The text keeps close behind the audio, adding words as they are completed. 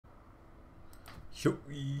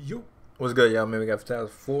Yo. What's good, y'all? Man, we got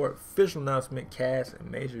Fantastic Four official announcement, cast,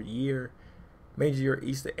 and major year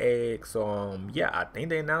Easter egg. So yeah, I think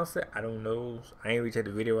they announced it. I don't know. I ain't really checked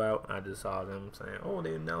the video out. I just saw them saying, "Oh,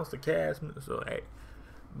 they announced the cast." So hey,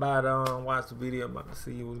 watch the video. I'm about to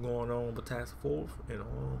see what's going on with Task Force, and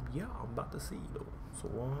yeah, I'm about to see though. So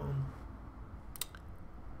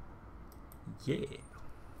yeah,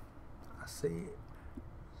 I said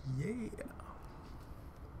yeah.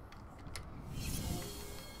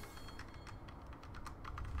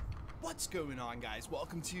 What's going on, guys?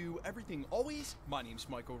 Welcome to Everything Always. My name's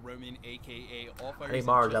Michael Roman, aka Allfires. I need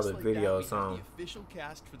Mario to have a like video that, or something. we have the official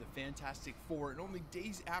cast for the Fantastic Four, and only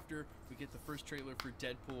days after we get the first trailer for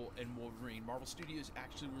Deadpool and Wolverine. Marvel Studios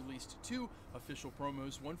actually released 2 official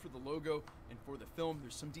promos, one for the logo and for the film.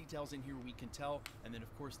 There's some details in here we can tell, and then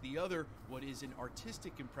of course the other, what is an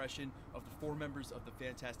artistic impression of the 4 members of the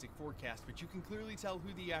Fantastic Four cast, but you can clearly tell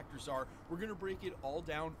who the actors are. We're going to break it all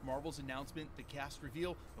down, Marvel's announcement, the cast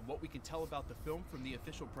reveal, and what we can tell about the film from the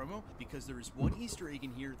official promo, because there is one Easter egg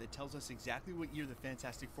in here that tells us exactly what year the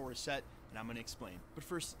Fantastic Four is set, and I'm going to explain. But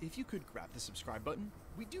first, if you could grab the subscribe button.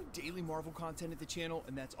 We do daily Marvel content at the channel,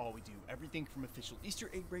 and that's all we do. Everything from official Easter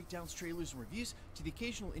egg breakdowns, trailers, and reviews, to the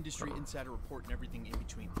occasional industry insider report and everything in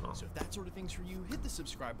between. So if that sort of thing's for you, hit the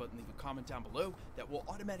subscribe button, leave a comment down below. That will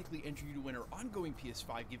automatically enter you to win our ongoing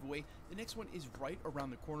PS5 giveaway. The next one is right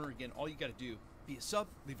around the corner. Again, all you got to do, be a sub,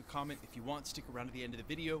 leave a comment if you want, stick around to the end of the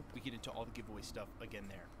video. We get into all the giveaway stuff again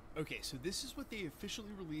there. Okay, so this is what they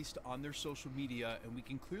officially released on their social media, and we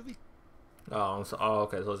can clearly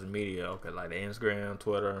Okay, social media, okay, like the Instagram,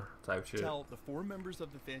 Twitter type shit. Tell the 4 members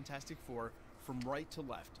of the Fantastic Four from right to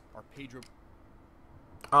left are Pedro.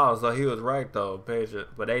 Oh, so he was right though, Pedro,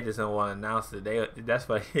 but they just didn't want to announce it. That's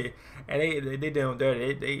why, and they didn't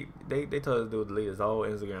they told us to do delete his whole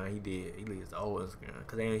Instagram. He deleted his whole Instagram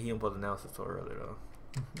because he didn't supposed to announce it so early though.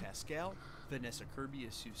 Pascal, Vanessa Kirby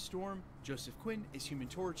as Sue Storm, Joseph Quinn as Human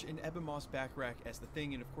Torch, and Ebon Moss-Backrack as the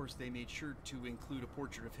Thing, and of course they made sure to include a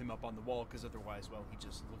portrait of him up on the wall because otherwise, well, he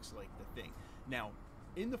just looks like the Thing. Now,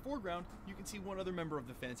 in the foreground, you can see one other member of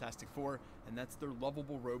the Fantastic Four, and that's their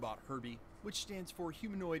lovable robot Herbie, which stands for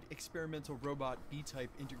Humanoid Experimental Robot B-Type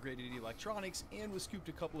Integrated Electronics, and was scooped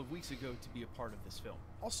a couple of weeks ago to be a part of this film.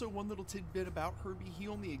 Also, one little tidbit about Herbie, he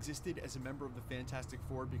only existed as a member of the Fantastic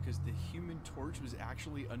Four because the Human Torch was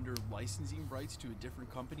actually under licensing rights to a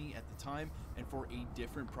different company at the time, and for a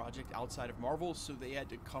different project outside of Marvel, so they had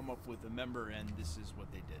to come up with a member, and this is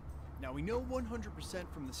what they did. Now, we know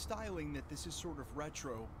 100% from the styling that this is sort of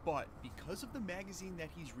retro, but because of the magazine that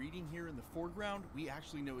he's reading here in the foreground, we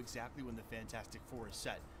actually know exactly when the Fantastic Four is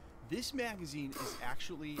set. This magazine is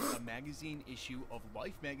actually a magazine issue of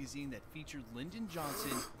Life magazine that featured Lyndon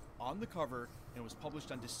Johnson on the cover and was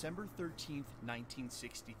published on December 13th,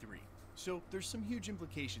 1963. So there's some huge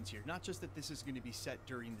implications here, not just that this is going to be set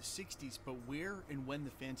during the 60s, but where and when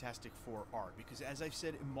the Fantastic Four are, because as I've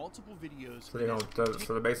said in multiple videos,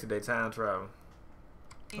 so basically they time travel.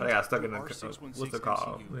 They got stuck in the what's it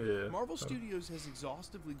called? Yeah. Marvel Studios has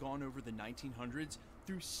exhaustively gone over the 1900s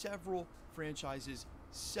through several franchises,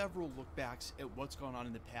 several look-backs at what's gone on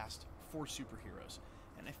in the past for superheroes.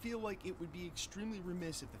 And I feel like it would be extremely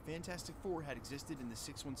remiss if the Fantastic Four had existed in the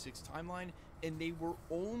 616 timeline and they were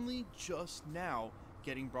only just now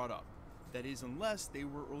getting brought up. That is, unless they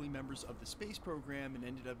were early members of the space program and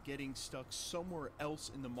ended up getting stuck somewhere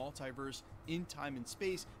else in the multiverse in time and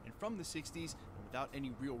space and from the 60s, and without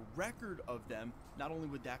any real record of them, not only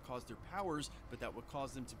would that cause their powers, but that would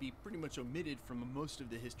cause them to be pretty much omitted from most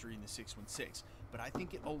of the history in the 616. But I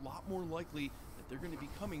think it a lot more likely that they're going to be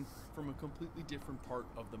coming from a completely different part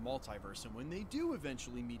of the multiverse, and when they do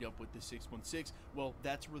eventually meet up with the 616, well,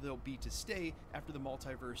 that's where they'll be to stay after the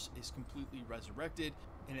multiverse is completely resurrected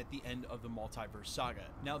and at the end of the multiverse saga.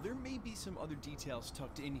 Now, there may be some other details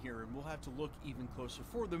tucked in here, and we'll have to look even closer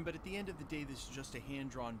for them, but at the end of the day, this is just a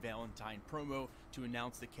hand-drawn Valentine promo to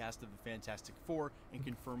announce the cast of the Fantastic Four and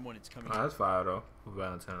confirm when it's coming. Oh, that's fire though,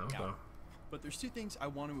 Valentine. Okay. Yeah. But there's 2 things I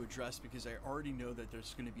want to address because I already know that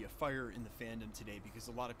there's going to be a fire in the fandom today because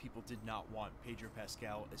a lot of people did not want Pedro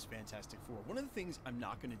Pascal as Fantastic Four. One of the things I'm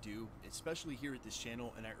not going to do, especially here at this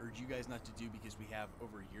channel, and I urge you guys not to do because we have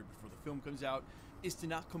over a year before the film comes out, is to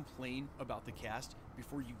not complain about the cast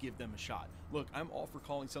before you give them a shot. Look, I'm all for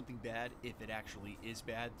calling something bad if it actually is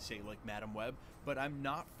bad, say like Madam Web, but I'm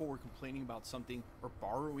not for complaining about something or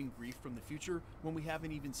borrowing grief from the future when we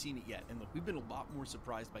haven't even seen it yet. And look, we've been a lot more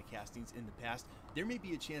surprised by castings in the past. There may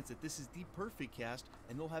be a chance that this is the perfect cast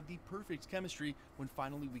and they'll have the perfect chemistry when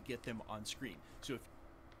finally we get them on screen. So if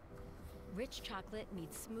Rich chocolate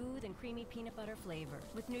meets smooth and creamy peanut butter flavor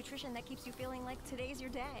with nutrition that keeps you feeling like today's your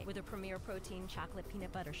day. With a Premier Protein chocolate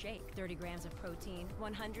peanut butter shake, 30 grams of protein,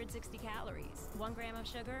 160 calories, 1 gram of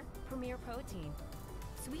sugar. Premier Protein.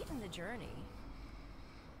 Sweeten the journey.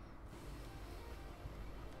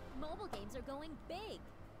 Mobile games are going big.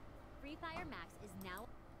 Free Fire Max is now.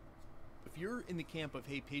 If you're in the camp of,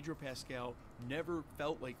 hey, Pedro Pascal never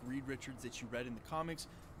felt like Reed Richards that you read in the comics,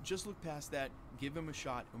 just look past that, give him a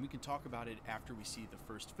shot, and we can talk about it after we see the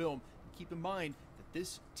first film. And keep in mind that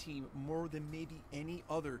this team, more than maybe any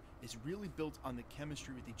other, is really built on the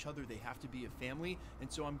chemistry with each other. They have to be a family,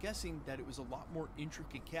 and so I'm guessing that it was a lot more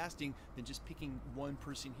intricate casting than just picking one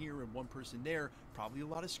person here and one person there. Probably a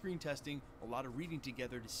lot of screen testing, a lot of reading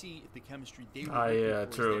together to see if the chemistry they were yeah,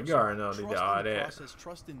 true. You already know they did all that. Process,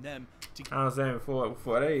 trust in them to. I was saying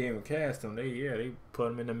before they even cast him, they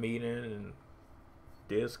put him in the meeting and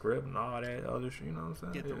did script and all that other shit, you know what I'm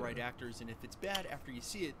saying? Get the right actors, and if it's bad after you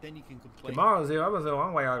see it, then you can complain. Marvel's here. I was saying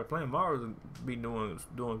one way I was playing Marvel's be doing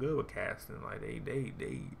good with casting. Like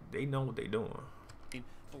they know what they doing.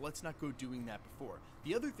 But let's not go doing that before.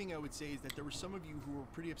 The other thing I would say is that there were some of you who were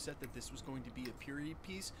pretty upset that this was going to be a period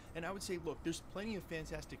piece, and I would say, look, there's plenty of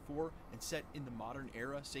Fantastic Four and set in the modern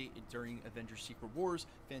era, say during Avengers Secret Wars,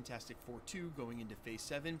 Fantastic Four 2 going into Phase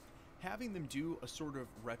 7. Having them do a sort of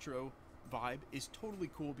retro vibe is totally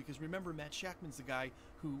cool, because remember, Matt Shakman's the guy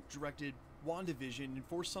who directed WandaVision, and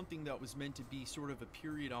for something that was meant to be sort of a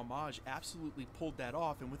period homage, absolutely pulled that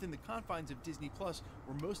off, and within the confines of Disney Plus,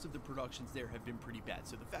 where most of the productions there have been pretty bad.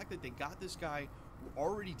 So the fact that they got this guy who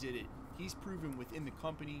already did it, he's proven within the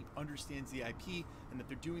company, understands the IP, and that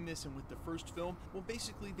they're doing this, and with the first film, well,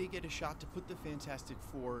 basically they get a shot to put the Fantastic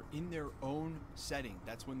Four in their own setting.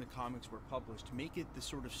 That's when the comics were published. Make it the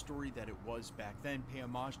sort of story that it was back then, pay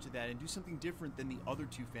homage to that, and do something different than the other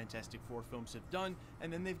two Fantastic Four films have done,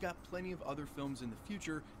 and then they've got plenty of other films in the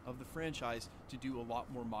future of the franchise to do a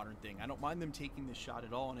lot more modern thing. I don't mind them taking this shot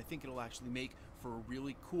at all, and I think it'll actually make for a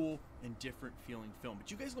really cool and different feeling film. But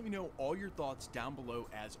you guys let me know all your thoughts down below,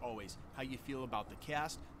 as always. How you feel about the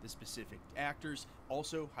cast, the specific actors,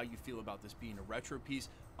 also how you feel about this being a retro piece.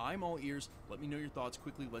 I'm all ears. Let me know your thoughts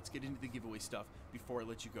quickly. Let's get into the giveaway stuff before I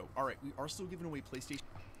let you go. All right, we are still giving away PlayStation.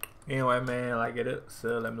 Anyway, man, like it.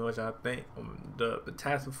 So let me know what y'all think. The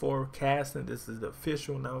Fantastic Four casting. This is the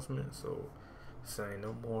official announcement. So saying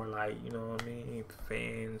no more like, you know what I mean,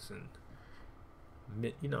 fans and,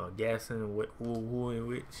 you know, guessing who and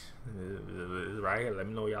which is right here. Let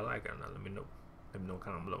me know y'all like it or not. Let me know. Let me know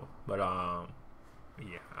comment below. But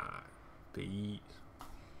yeah, peace.